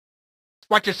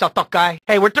Watch yourself, tough guy.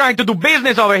 Hey, we're trying to do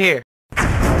business over here.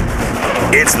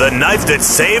 It's the knife that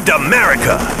saved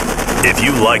America. If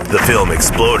you liked the film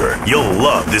Exploder, you'll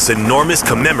love this enormous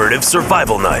commemorative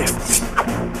survival knife.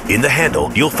 In the handle,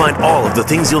 you'll find all of the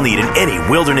things you'll need in any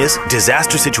wilderness,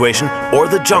 disaster situation, or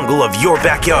the jungle of your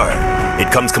backyard.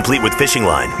 It comes complete with fishing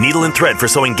line, needle and thread for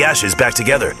sewing gashes back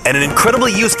together, and an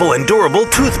incredibly useful and durable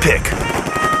toothpick.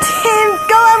 Tim,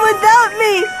 go on without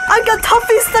me! I've got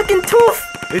toffee stuck in tooth!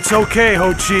 It's okay,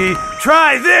 Ho-Chi.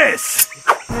 Try this!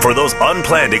 For those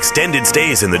unplanned extended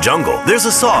stays in the jungle, there's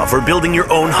a saw for building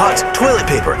your own hut, toilet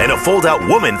paper, and a fold-out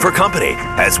woman for company,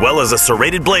 as well as a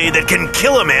serrated blade that can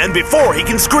kill a man before he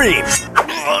can scream.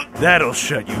 That'll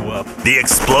shut you up. The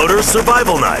Exploder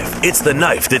Survival Knife. It's the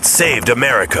knife that saved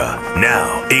America.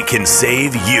 Now it can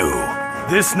save you.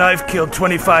 This knife killed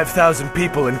 25,000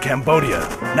 people in Cambodia.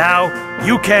 Now,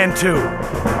 you can too.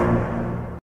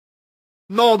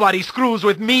 Nobody screws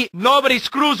with me. Nobody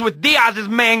screws with Diaz's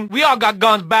man. We all got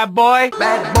guns, bad boy.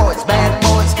 Bad boys,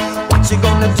 what you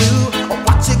gonna do? Or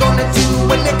what you gonna do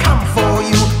when they come for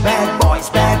you? Bad boys,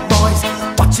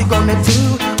 what you gonna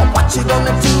do? Or what you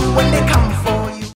gonna do when they come for you?